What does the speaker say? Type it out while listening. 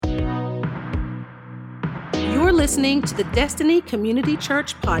listening to the Destiny Community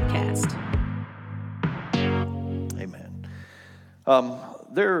Church podcast. Amen.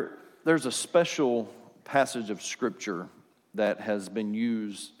 There's a special passage of Scripture that has been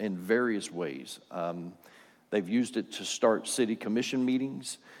used in various ways. They've used it to start city commission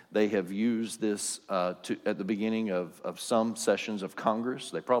meetings. They have used this at the beginning of some sessions of Congress.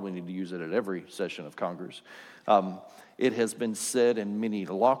 They probably need to use it at every session of Congress. It has been said in many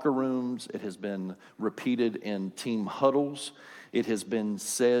locker rooms. It has been repeated in team huddles. It has been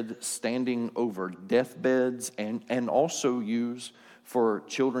said standing over deathbeds and also used for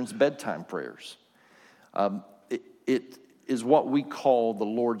children's bedtime prayers. It is what we call the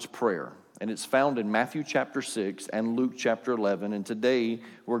Lord's Prayer. And it's found in Matthew chapter 6 and Luke chapter 11. And today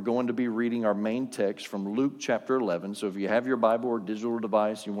we're going to be reading our main text from Luke chapter 11. So if you have your Bible or digital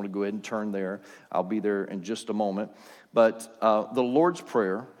device, you want to go ahead and turn there. I'll be there in just a moment. But the Lord's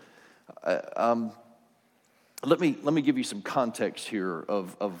Prayer, let me give you some context here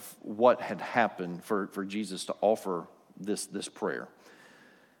of what had happened for Jesus to offer this prayer.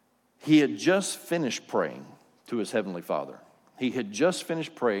 He had just finished praying to his heavenly Father. He had just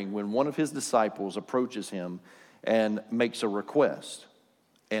finished praying when one of his disciples approaches him and makes a request.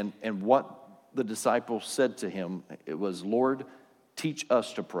 And what the disciple said to him, it was, Lord, teach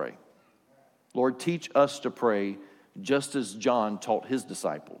us to pray. Lord, teach us to pray just as John taught his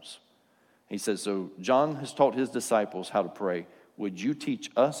disciples. He says, so John has taught his disciples how to pray. Would you teach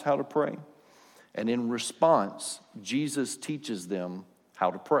us how to pray? And in response, Jesus teaches them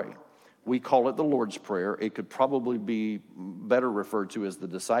how to pray. We call it the Lord's Prayer. It could probably be better referred to as the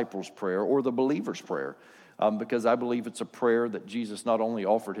disciples' prayer or the believer's prayer, because I believe it's a prayer that Jesus not only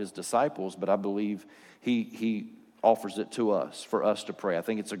offered his disciples, but I believe he offers it to us, for us to pray. I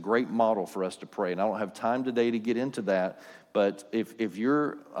think it's a great model for us to pray, and I don't have time today to get into that, but if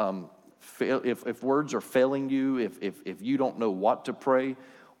you're if words are failing you, if you don't know what to pray,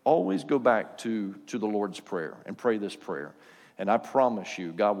 always go back to the Lord's Prayer and pray this prayer. And I promise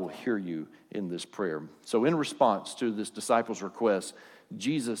you, God will hear you in this prayer. So in response to this disciples' request,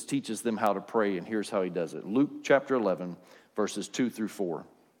 Jesus teaches them how to pray, and here's how he does it. Luke chapter 11, verses 2 through 4.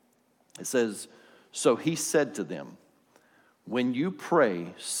 It says, so he said to them, when you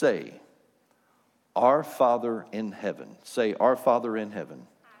pray, say, our Father in heaven. Say, our Father in heaven.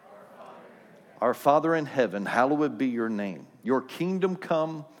 Our Father in heaven, hallowed be your name. Your kingdom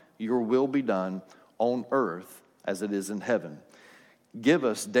come, your will be done on earth as it is in heaven. Give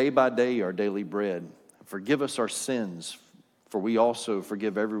us day by day our daily bread. Forgive us our sins, for we also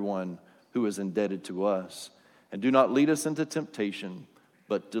forgive everyone who is indebted to us. And do not lead us into temptation,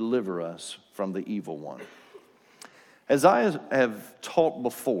 but deliver us from the evil one. As I have taught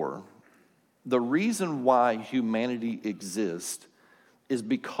before, the reason why humanity exists is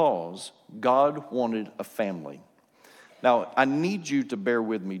because God wanted a family. Now, I need you to bear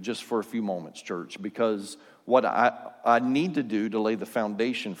with me just for a few moments, church, because what I need to do to lay the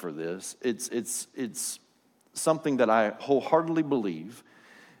foundation for this, it's something that I wholeheartedly believe,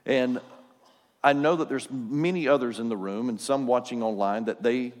 and I know that there's many others in the room and some watching online that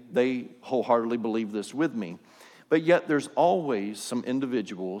they wholeheartedly believe this with me, but yet there's always some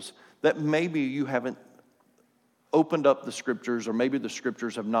individuals that maybe you haven't opened up the scriptures, or maybe the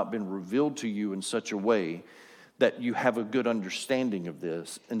scriptures have not been revealed to you in such a way that you have a good understanding of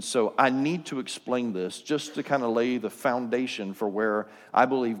this. And so I need to explain this just to kind of lay the foundation for where I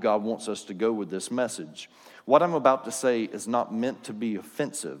believe God wants us to go with this message. What I'm about to say is not meant to be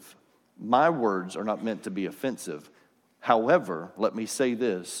offensive. My words are not meant to be offensive. However, let me say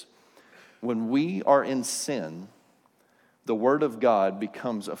this. When we are in sin, the word of God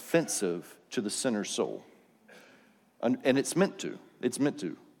becomes offensive to the sinner's soul. And it's meant to. It's meant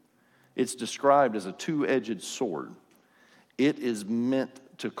to. It's described as a two-edged sword. It is meant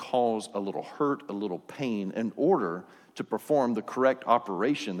to cause a little hurt, a little pain, in order to perform the correct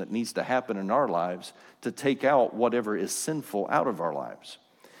operation that needs to happen in our lives to take out whatever is sinful out of our lives.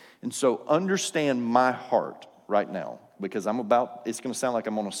 And so understand my heart right now, because it's going to sound like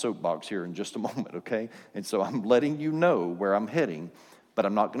I'm on a soapbox here in just a moment, okay? And so I'm letting you know where I'm heading, but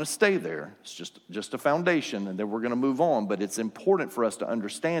I'm not going to stay there. It's just a foundation, and then we're going to move on. But it's important for us to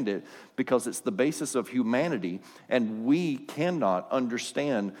understand it because it's the basis of humanity, and we cannot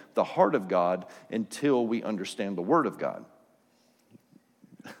understand the heart of God until we understand the Word of God.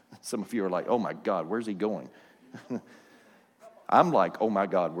 Some of you are like, oh my God, where's he going? I'm like, oh my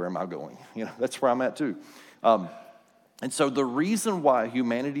God, where am I going? That's where I'm at too. And so the reason why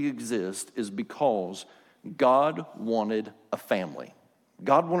humanity exists is because God wanted a family.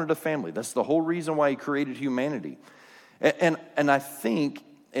 God wanted a family. That's the whole reason why he created humanity. And I think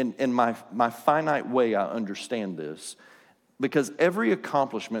in my finite way, I understand this, because every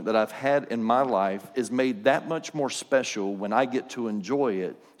accomplishment that I've had in my life is made that much more special when I get to enjoy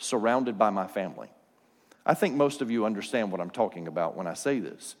it surrounded by my family. I think most of you understand what I'm talking about when I say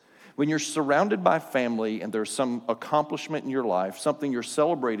this. When you're surrounded by family and there's some accomplishment in your life, something you're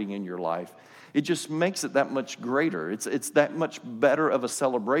celebrating in your life, it just makes it that much greater. It's that much better of a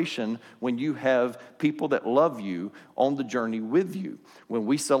celebration when you have people that love you on the journey with you. When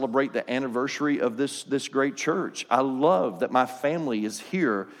we celebrate the anniversary of this great church, I love that my family is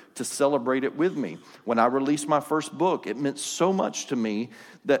here to celebrate it with me. When I released my first book, it meant so much to me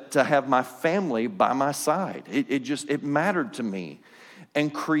that to have my family by my side. It mattered to me.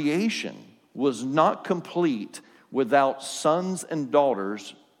 And creation was not complete without sons and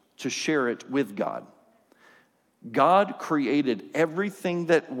daughters to share it with God. God created everything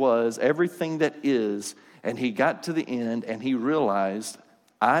that was, everything that is, and he got to the end and he realized,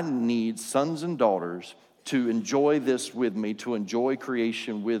 I need sons and daughters to enjoy this with me, to enjoy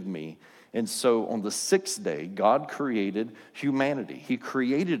creation with me. And so on the sixth day, God created humanity. He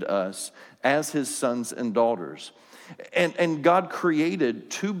created us as his sons and daughters. And God created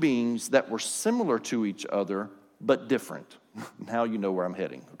two beings that were similar to each other, but different. Now you know where I'm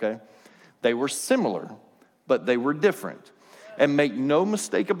heading, okay? They were similar, but they were different. And make no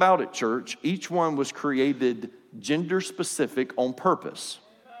mistake about it, church, each one was created gender specific on purpose.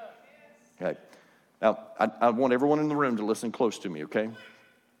 Okay. Now, I want everyone in the room to listen close to me, okay?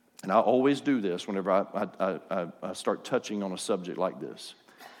 And I always do this whenever I start touching on a subject like this.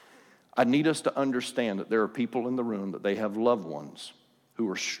 I need us to understand that there are people in the room that they have loved ones who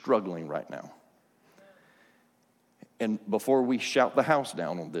are struggling right now. And before we shout the house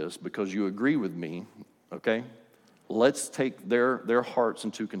down on this, because you agree with me, okay, let's take their hearts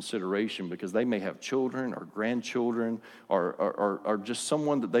into consideration, because they may have children or grandchildren or just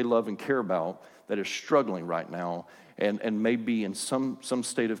someone that they love and care about that is struggling right now and may be in some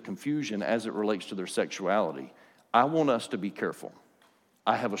state of confusion as it relates to their sexuality. I want us to be careful.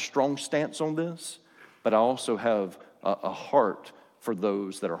 I have a strong stance on this, but I also have a heart for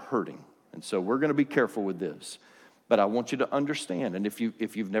those that are hurting. And so we're going to be careful with this. But I want you to understand, and if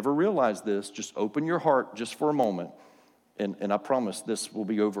you've never realized this, just open your heart just for a moment, and I promise this will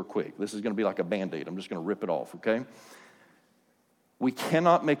be over quick. This is going to be like a Band-Aid. I'm just going to rip it off, okay? We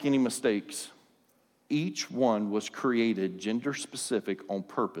cannot make any mistakes. Each one was created gender-specific on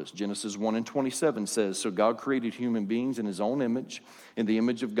purpose. Genesis 1:27 says, so God created human beings in his own image. In the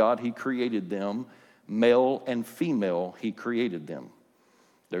image of God, he created them. Male and female, he created them.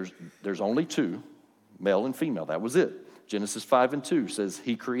 There's only two, male and female. That was it. Genesis 5:2 says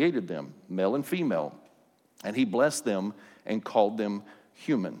he created them, male and female. And he blessed them and called them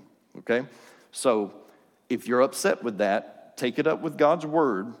human, okay? So if you're upset with that, take it up with God's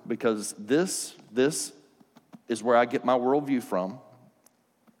word, because this is where I get my worldview from.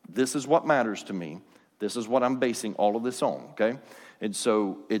 This is what matters to me. This is what I'm basing all of this on, okay? And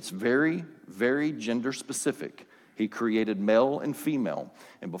so it's very, very gender specific. He created male and female.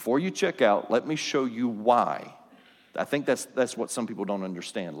 And before you check out, let me show you why. I think that's what some people don't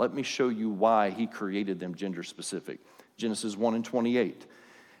understand. Let me show you why he created them gender specific. Genesis 1:28.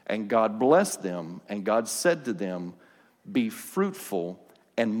 And God blessed them, and God said to them, be fruitful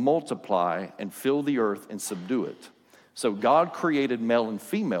and multiply and fill the earth and subdue it. So God created male and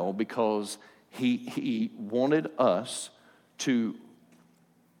female because he wanted us to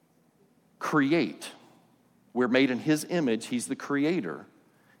create. We're made in his image. He's the creator.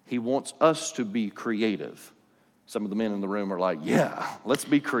 He wants us to be creative. Some of the men in the room are like, yeah, let's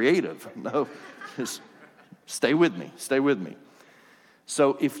be creative. No, just stay with me. Stay with me.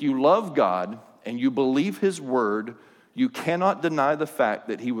 So if you love God and you believe his word, you cannot deny the fact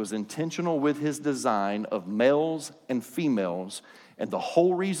that he was intentional with his design of males and females. And the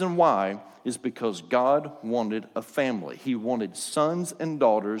whole reason why is because God wanted a family. He wanted sons and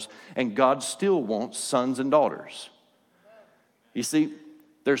daughters, and God still wants sons and daughters. You see,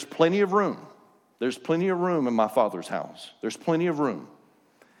 there's plenty of room. There's plenty of room in my Father's house. There's plenty of room.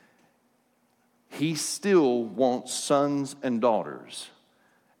 He still wants sons and daughters.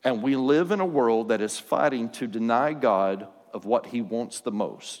 And we live in a world that is fighting to deny God of what he wants the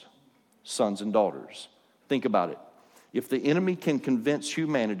most, sons and daughters. Think about it. If the enemy can convince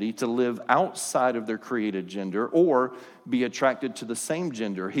humanity to live outside of their created gender or be attracted to the same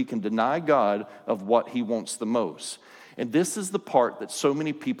gender, he can deny God of what he wants the most. And this is the part that so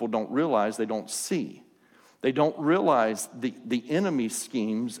many people don't realize, they don't see. They don't realize the enemy's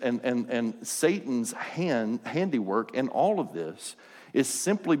schemes and Satan's handiwork in all of this is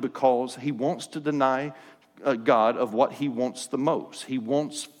simply because he wants to deny God of what he wants the most. He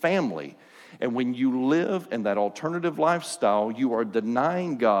wants family. And when you live in that alternative lifestyle, you are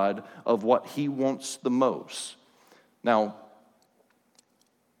denying God of what he wants the most. Now,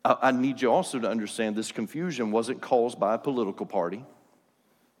 I need you also to understand this confusion wasn't caused by a political party.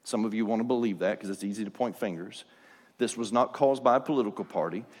 Some of you want to believe that because it's easy to point fingers. This was not caused by a political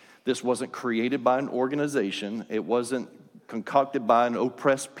party. This wasn't created by an organization. It wasn't concocted by an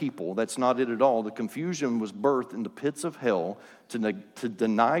oppressed people. That's not it at all. The confusion was birthed in the pits of hell to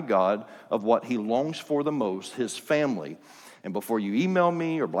deny God of what he longs for the most, his family. And before you email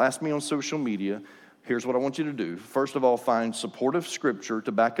me or blast me on social media, here's what I want you to do. First of all, find supportive scripture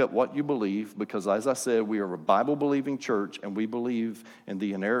to back up what you believe, because as I said, we are a Bible-believing church and we believe in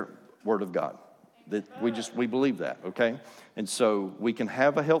the inerrant word of God. That we believe that, okay? And so we can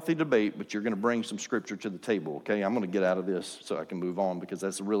have a healthy debate, but you're going to bring some scripture to the table, okay? I'm going to get out of this so I can move on, because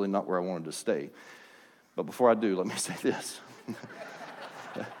that's really not where I wanted to stay. But before I do, let me say this.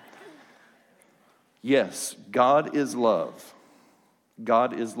 Yes, God is love.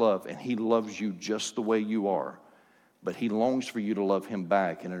 God is love, and he loves you just the way you are. But he longs for you to love him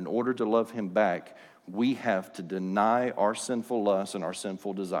back. And in order to love him back, we have to deny our sinful lusts and our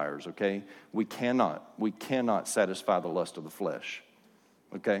sinful desires, okay? We cannot satisfy the lust of the flesh,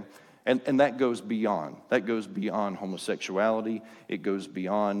 okay? And that goes beyond. That goes beyond homosexuality. It goes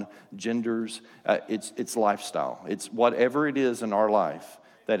beyond genders. It's lifestyle. It's whatever it is in our life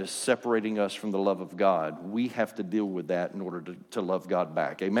that is separating us from the love of God. We have to deal with that in order to love God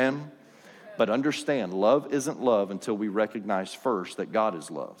back, amen? But understand, love isn't love until we recognize first that God is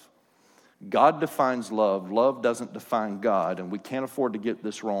love. God defines love. Love doesn't define God, and we can't afford to get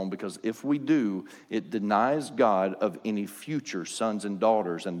this wrong, because if we do, it denies God of any future sons and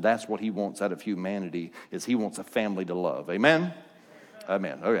daughters, and that's what he wants out of humanity, is he wants a family to love. Amen?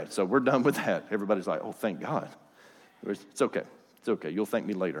 Amen. Okay, so we're done with that. Everybody's like, oh, thank God. It's okay. It's okay. You'll thank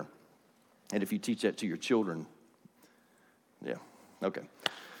me later. And if you teach that to your children, yeah, okay.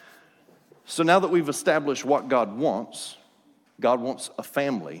 So now that we've established what God wants a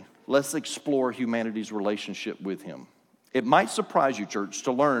family. Let's explore humanity's relationship with him. It might surprise you, church,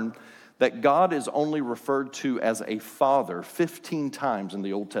 to learn that God is only referred to as a father 15 times in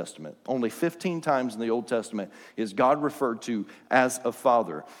the Old Testament. Only 15 times in the Old Testament is God referred to as a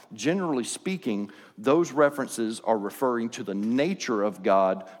father. Generally speaking, those references are referring to the nature of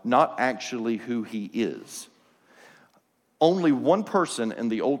God, not actually who he is. Only one person in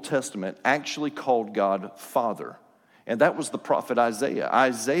the Old Testament actually called God Father, and that was the prophet Isaiah.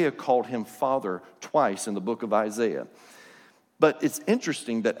 Isaiah called him Father twice in the book of Isaiah. But it's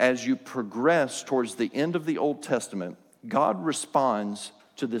interesting that as you progress towards the end of the Old Testament, God responds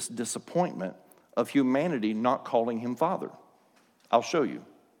to this disappointment of humanity not calling him Father. I'll show you.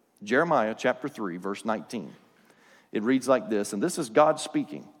 Jeremiah chapter 3, verse 19. It reads like this, and this is God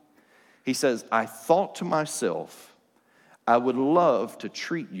speaking. He says, I thought to myself, I would love to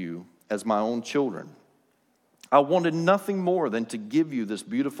treat you as my own children. I wanted nothing more than to give you this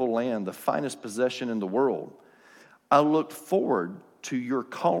beautiful land, the finest possession in the world. I looked forward to your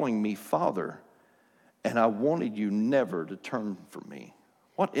calling me Father, and I wanted you never to turn from me.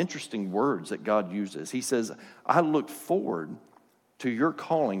 What interesting words that God uses. He says, I looked forward to your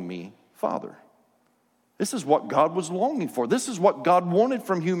calling me Father. This is what God was longing for. This is what God wanted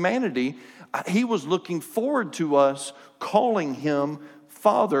from humanity. He was looking forward to us calling him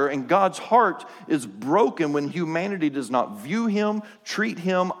Father, and God's heart is broken when humanity does not view him, treat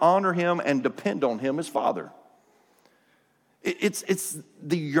him, honor him, and depend on him as Father. It's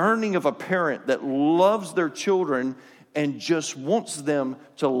the yearning of a parent that loves their children and just wants them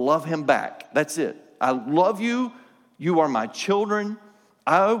to love him back. That's it. I love you. You are my children.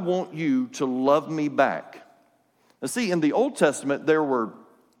 I want you to love me back. Now see, in the Old Testament, there were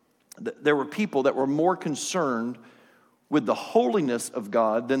people that were more concerned with the holiness of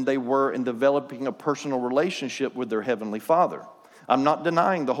God than they were in developing a personal relationship with their Heavenly Father. I'm not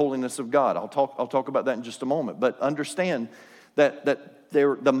denying the holiness of God. I'll talk about that in just a moment. But understand that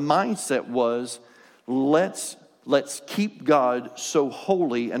the mindset was, let's keep God so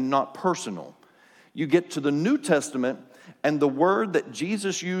holy and not personal. You get to the New Testament, and the word that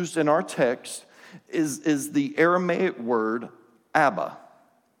Jesus used in our text is the Aramaic word Abba.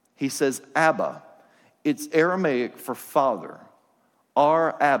 He says Abba. It's Aramaic for father.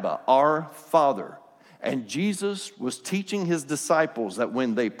 Our Abba, our Father. And Jesus was teaching his disciples that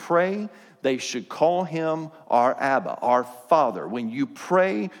when they pray, they should call him our Abba, our Father. When you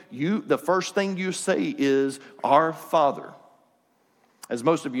pray, the first thing you say is our Father. As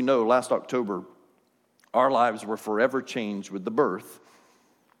most of you know, last October, our lives were forever changed with the birth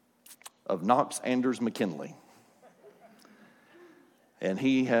of Knox Anders McKinley. And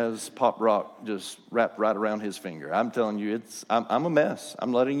he has pop rock just wrapped right around his finger. I'm telling you, I'm a mess.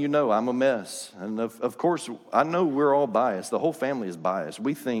 I'm letting you know I'm a mess. And of course, I know we're all biased. The whole family is biased.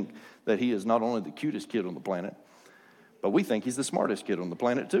 We think that he is not only the cutest kid on the planet, but we think he's the smartest kid on the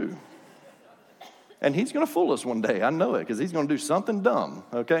planet too. And he's going to fool us one day. I know it, because he's going to do something dumb.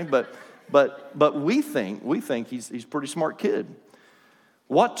 Okay, but we think he's a pretty smart kid.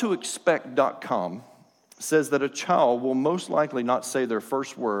 WhatToExpect.com says that a child will most likely not say their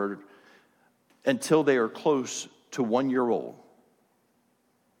first word until they are close to 1 year old.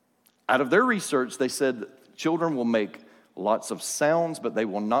 Out of their research, they said that children will make lots of sounds, but they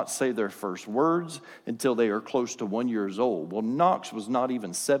will not say their first words until they are close to 1 year old. Well, Knox was not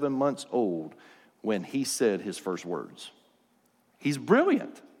even 7 months old when he said his first words. He's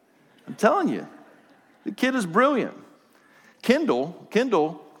brilliant. I'm telling you, the kid is brilliant. Kendall,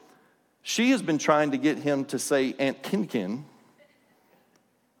 she has been trying to get him to say Aunt Kin.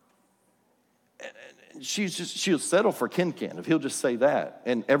 She'll settle for Kin if he'll just say that.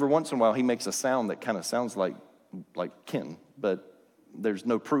 And every once in a while, he makes a sound that kind of sounds like Kin, but there's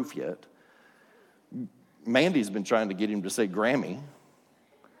no proof yet. Mandy's been trying to get him to say Grammy.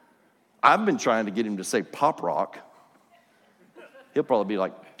 I've been trying to get him to say Pop Rock. He'll probably be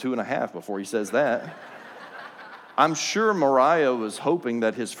like 2.5 before he says that. I'm sure Mariah was hoping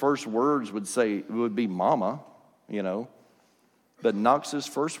that his first words would be mama, you know. But Knox's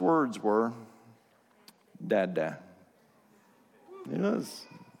first words were dad. It was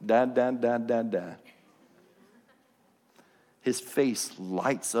dad. His face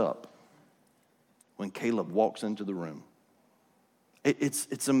lights up when Caleb walks into the room.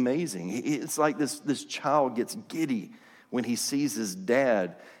 It's amazing. It's like this child gets giddy when he sees his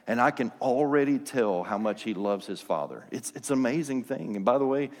dad, and I can already tell how much he loves his father. It's an amazing thing. And by the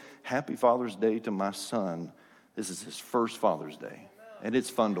way, happy Father's Day to my son. This is his first Father's Day, and it's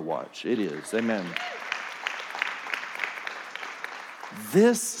fun to watch. It is. Amen.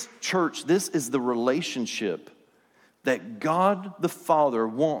 This church, this is the relationship that God the Father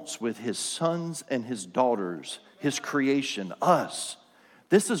wants with his sons and his daughters, his creation, us.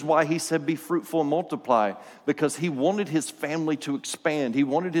 This is why he said, be fruitful and multiply, because he wanted his family to expand. He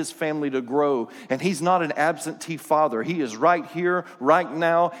wanted his family to grow. And he's not an absentee father. He is right here, right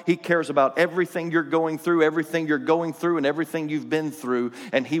now. He cares about everything you're going through, and everything you've been through.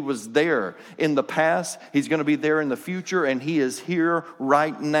 And he was there in the past. He's going to be there in the future. And he is here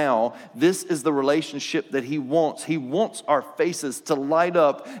right now. This is the relationship that he wants. He wants our faces to light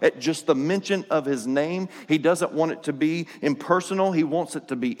up at just the mention of his name. He doesn't want it to be impersonal. He wants it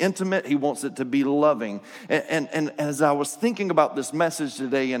to be intimate. He wants it to be loving. And as I was thinking about this message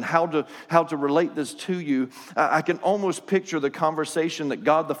today and how to relate this to you, I can almost picture the conversation that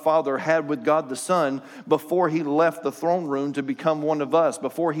God the Father had with God the Son before he left the throne room to become one of us,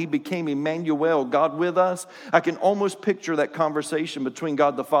 before he became Emmanuel, God with us. I can almost picture that conversation between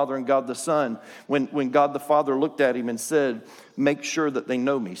God the Father and God the Son when God the Father looked at him and said, make sure that they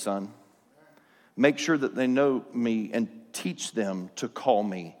know me, son. Make sure that they know me and teach them to call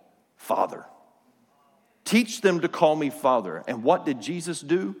me Father. Teach them to call me Father. And what did Jesus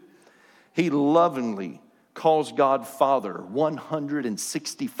do? He lovingly calls God Father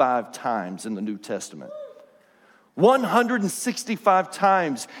 165 times in the New Testament. 165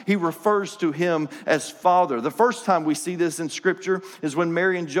 times he refers to him as Father. The first time we see this in Scripture is when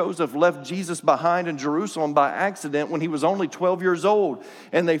Mary and Joseph left Jesus behind in Jerusalem by accident when he was only 12 years old.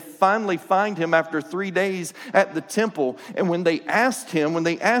 And they finally find him after 3 days at the temple. And when they asked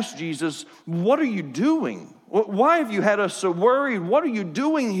Jesus, what are you doing? Why have you had us so worried? What are you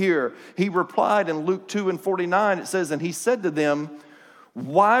doing here? He replied in Luke 2:49, it says, and he said to them,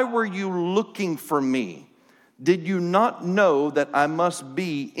 why were you looking for me? Did you not know that I must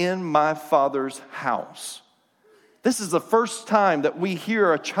be in my Father's house? This is the first time that we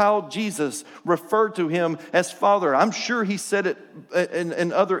hear a child Jesus refer to him as Father. I'm sure he said it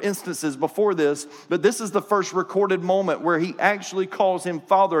in other instances before this, but this is the first recorded moment where he actually calls him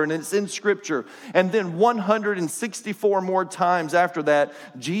Father, and it's in Scripture. And then 164 more times after that,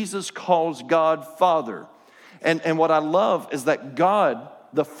 Jesus calls God Father. And what I love is that God,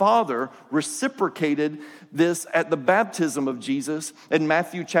 the Father, reciprocated this at the baptism of Jesus. In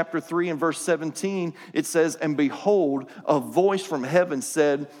Matthew chapter 3 and verse 17, it says, and behold, a voice from heaven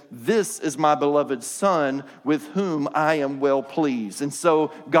said, this is my beloved Son with whom I am well pleased. And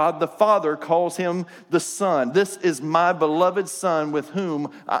so God the Father calls him the Son. This is my beloved Son with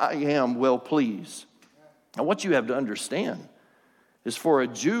whom I am well pleased. Now what you have to understand is for a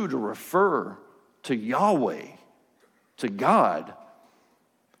Jew to refer to Yahweh, to God,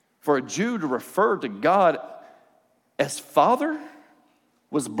 For a Jew to refer to God as Father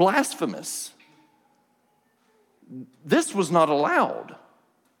was blasphemous. This was not allowed.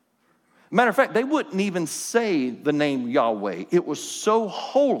 Matter of fact, they wouldn't even say the name Yahweh. It was so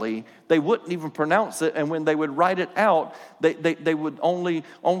holy, they wouldn't even pronounce it. And when they would write it out, they would only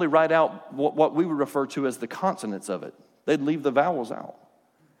write out what we would refer to as the consonants of it. They'd leave the vowels out.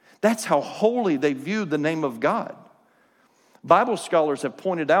 That's how holy they viewed the name of God. Bible scholars have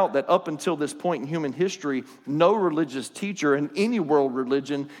pointed out that up until this point in human history, no religious teacher in any world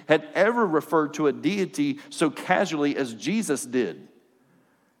religion had ever referred to a deity so casually as Jesus did.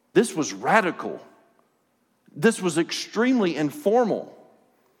 This was radical. This was extremely informal.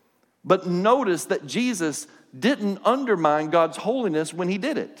 But notice that Jesus didn't undermine God's holiness when he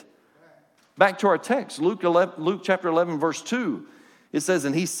did it. Back to our text, Luke chapter 11, verse 2. It says,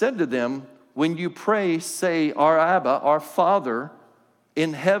 and he said to them, when you pray, say, our Abba, our Father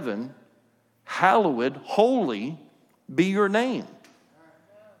in heaven, hallowed, holy be your name.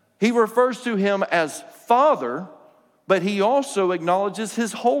 He refers to him as Father, but he also acknowledges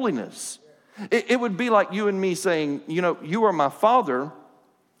his holiness. It would be like you and me saying, you know, you are my father,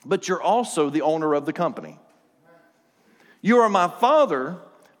 but you're also the owner of the company. You are my father,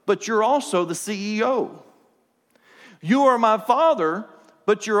 but you're also the CEO. You are my father,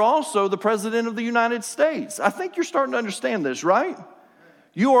 but you're also the president of the United States. I think you're starting to understand this, right?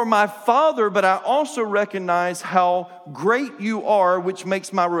 You are my father, but I also recognize how great you are, which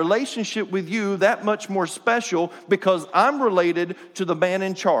makes my relationship with you that much more special because I'm related to the man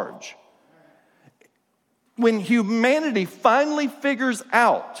in charge. When humanity finally figures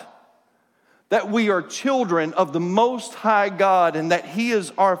out that we are children of the Most High God and that He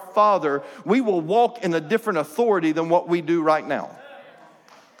is our Father, we will walk in a different authority than what we do right now.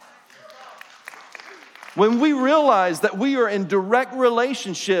 When we realize that we are in direct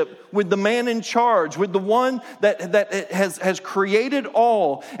relationship with the man in charge, with the one that has created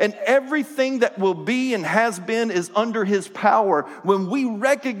all, and everything that will be and has been is under his power, when we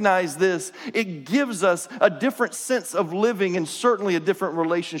recognize this, it gives us a different sense of living and certainly a different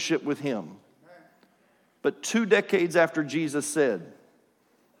relationship with him. But 2 decades after Jesus said,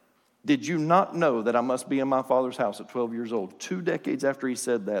 did you not know that I must be in my Father's house at 12 years old? 2 decades after he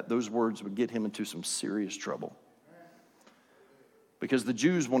said that, those words would get him into some serious trouble. Because the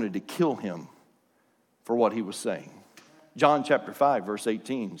Jews wanted to kill him for what he was saying. John chapter 5, verse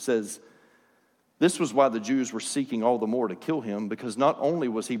 18 says, this was why the Jews were seeking all the more to kill him, because not only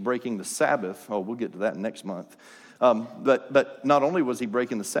was he breaking the Sabbath, we'll get to that next month, but not only was he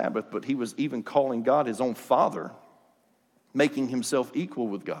breaking the Sabbath, but he was even calling God his own Father, making himself equal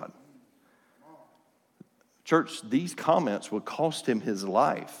with God. Church, these comments would cost him his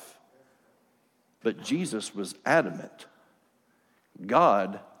life, but Jesus was adamant.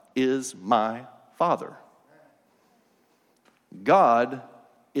 God is my Father. God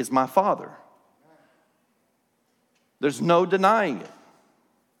is my Father. There's no denying it.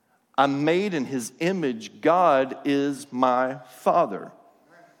 I'm made in his image. God is my Father.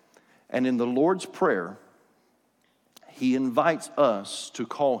 And in the Lord's Prayer, he invites us to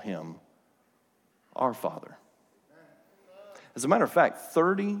call him our Father. As a matter of fact,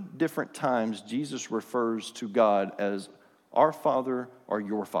 30 different times Jesus refers to God as our Father or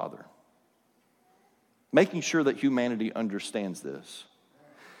your Father. Making sure that humanity understands this.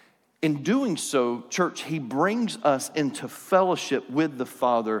 In doing so, church, he brings us into fellowship with the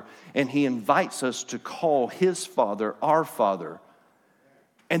Father, and he invites us to call his Father our Father.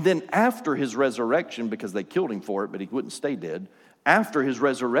 And then after his resurrection, because they killed him for it, but he wouldn't stay dead, after his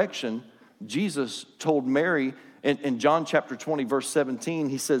resurrection, Jesus told Mary in John chapter 20, verse 17,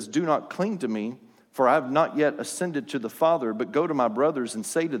 he says, do not cling to me, for I have not yet ascended to the Father, but go to my brothers and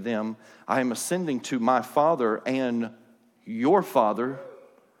say to them, I am ascending to my Father and your Father,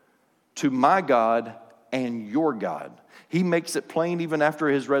 to my God and your God. He makes it plain even after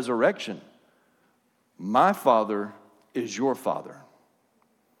his resurrection. My Father is your Father.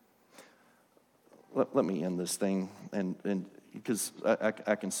 Let me end this thing, and because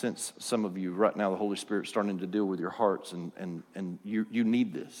I can sense some of you right now, the Holy Spirit starting to deal with your hearts, and you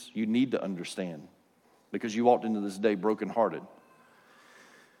need this. You need to understand, because you walked into this day brokenhearted.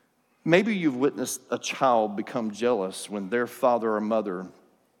 Maybe you've witnessed a child become jealous when their father or mother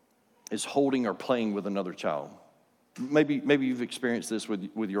is holding or playing with another child. Maybe you've experienced this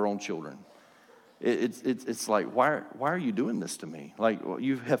with your own children. It's like, why are you doing this to me? Like,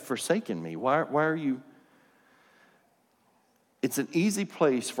 you have forsaken me. Why are you? It's an easy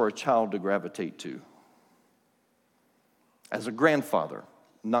place for a child to gravitate to. As a grandfather,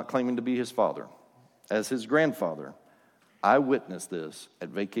 not claiming to be his father, as his grandfather, I witnessed this at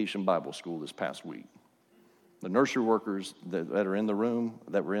Vacation Bible School this past week. The nursery workers that are in the room,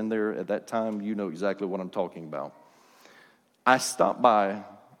 that were in there at that time, you know exactly what I'm talking about. I stopped by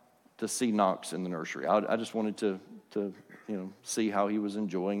to see Knox in the nursery. I just wanted to see how he was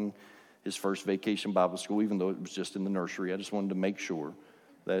enjoying his first Vacation Bible School, even though it was just in the nursery. I just wanted to make sure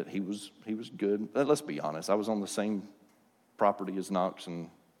that he was good. Let's be honest, I was on the same property as Knox,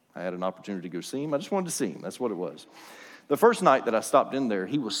 and I had an opportunity to go see him. I just wanted to see him. That's what it was. The first night that I stopped in there,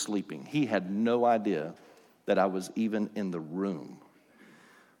 he was sleeping. He had no idea that I was even in the room.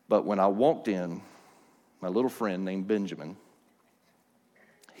 But when I walked in, my little friend named Benjamin,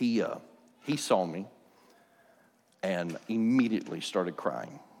 he saw me and immediately started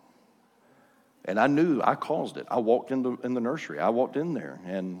crying. And I knew I caused it. I walked in the nursery. I walked in there,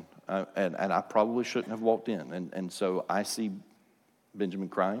 and I probably shouldn't have walked in. And so I see Benjamin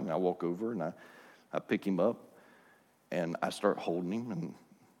crying. I walk over and I pick him up, and I start holding him, and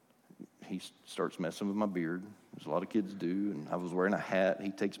he starts messing with my beard, as a lot of kids do, and I was wearing a hat. He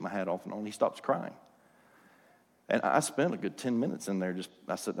takes my hat off and on. He stops crying. And I spent a good 10 minutes in there.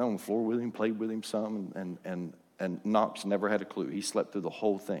 I sat down on the floor with him, played with him some, and Knox never had a clue. He slept through the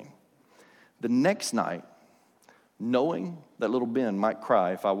whole thing. The next night, knowing that little Ben might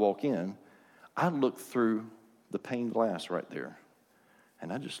cry if I walk in, I looked through the pane glass right there,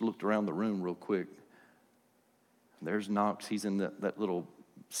 and I just looked around the room real quick. There's Knox. He's in that little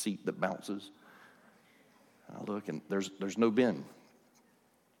seat that bounces. And I look, and there's no Ben.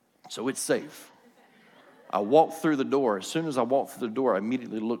 So it's safe. I walked through the door. As soon as I walked through the door, I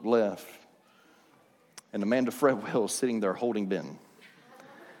immediately looked left, and Amanda Fredwell is sitting there holding Ben.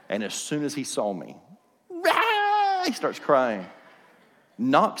 And as soon as he saw me, he starts crying.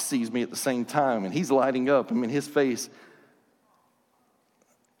 Knox sees me at the same time, and he's lighting up. I mean, his face.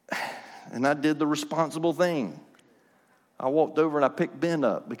 And I did the responsible thing. I walked over and I picked Ben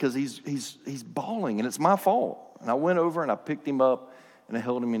up because he's bawling, and it's my fault. And I went over and I picked him up, and I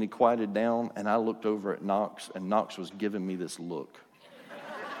held him, and he quieted down. And I looked over at Knox, and Knox was giving me this look.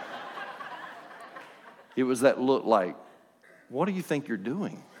 It was that look like, what do you think you're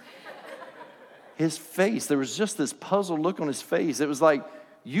doing? His face, there was just this puzzled look on his face. It was like,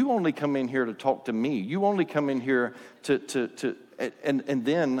 you only come in here to talk to me. You only come in here and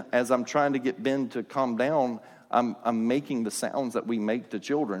then as I'm trying to get Ben to calm down, I'm making the sounds that we make to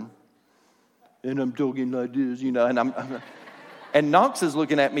children. And I'm talking like this, and Knox is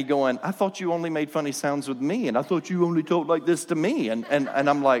looking at me going, I thought you only made funny sounds with me, and I thought you only talked like this to me. And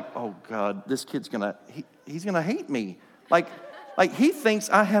I'm like, oh God, this kid's he's gonna hate me. Like he thinks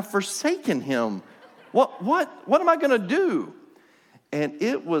I have forsaken him. What am I gonna do? And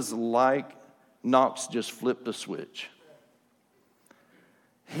it was like Knox just flipped a switch.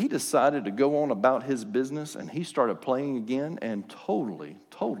 He decided to go on about his business, and he started playing again and totally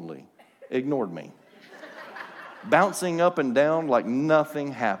ignored me. Bouncing up and down like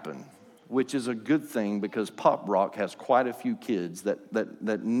nothing happened, which is a good thing because Pop Rock has quite a few kids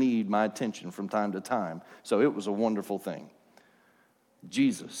that need my attention from time to time. So it was a wonderful thing.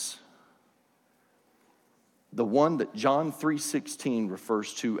 Jesus, the one that John 3:16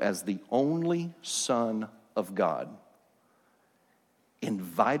 refers to as the only Son of God,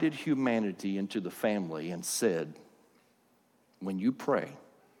 invited humanity into the family and said, when you pray,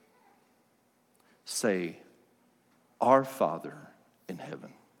 say, Our Father in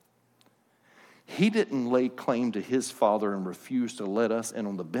heaven. He didn't lay claim to his Father and refuse to let us in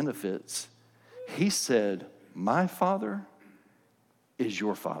on the benefits. He said, my Father is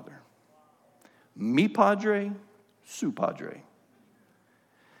your Father. Mi Padre, su Padre.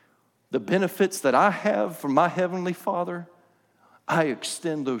 The benefits that I have from my Heavenly Father, I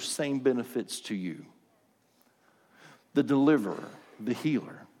extend those same benefits to you. The deliverer, the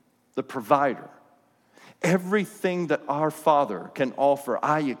healer, the provider, everything that our Father can offer,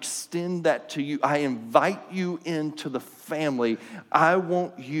 I extend that to you. I invite you into the family. I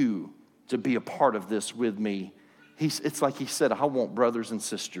want you to be a part of this with me. It's like he said, I want brothers and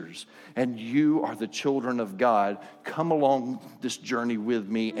sisters, and you are the children of God. Come along this journey with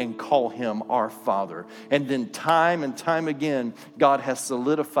me and call him our Father. And then time and time again, God has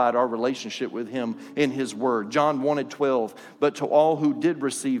solidified our relationship with him in his word. John 1:12, but to all who did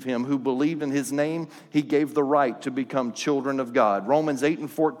receive him, who believed in his name, he gave the right to become children of God. Romans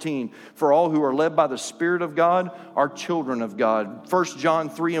 8:14, for all who are led by the Spirit of God are children of God. 1 John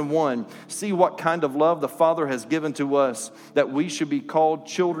 3:1, see what kind of love the Father has given to us, that we should be called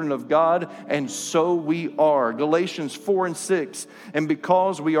children of God, and so we are. Galatians 4:6, and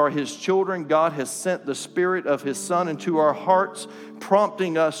because we are his children, God has sent the Spirit of his Son into our hearts,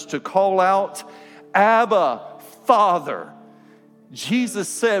 prompting us to call out, Abba, Father. Jesus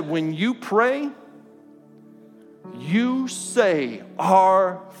said, when you pray, you say,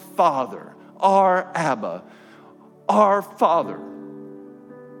 our Father, our Abba, our Father.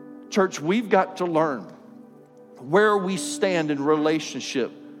 Church, we've got to learn where we stand in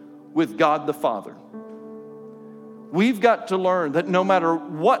relationship with God the Father. We've got to learn that no matter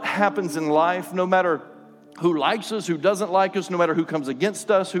what happens in life, no matter who likes us, who doesn't like us, no matter who comes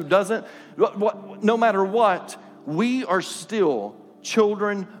against us, who doesn't, no matter what, we are still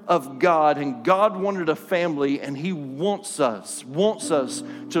children of God, and God wanted a family, and He wants us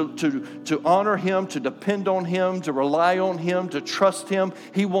to honor Him, to depend on Him, to rely on Him, to trust Him.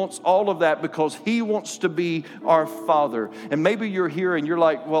 He wants all of that because He wants to be our Father. And maybe you're here and you're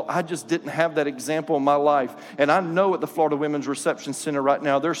like, well, I just didn't have that example in my life. And I know at the Florida Women's Reception Center right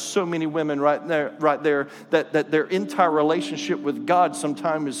now, there's so many women right there that their entire relationship with God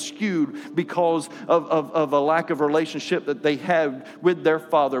sometimes is skewed because of a lack of relationship that they have with their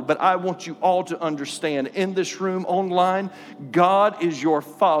Father. But I want you all to understand, in this room, online, God is your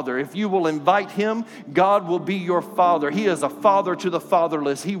Father. If you will invite Him, God will be your Father. He is a father to the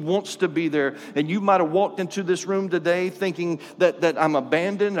fatherless. He wants to be there. And you might have walked into this room today thinking that I'm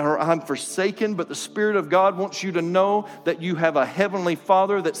abandoned or I'm forsaken, but the Spirit of God wants you to know that you have a heavenly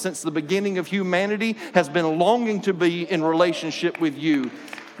Father that since the beginning of humanity has been longing to be in relationship with you.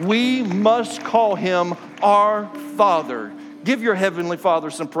 We must call Him our Father. Give your Heavenly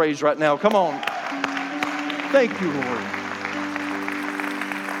Father some praise right now. Come on. Thank you, Lord.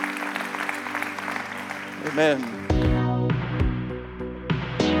 Amen.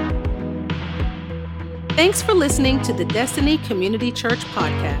 Thanks for listening to the Destiny Community Church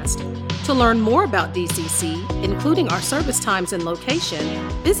podcast. To learn more about DCC, including our service times and location,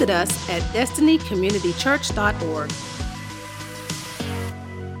 visit us at destinycommunitychurch.org.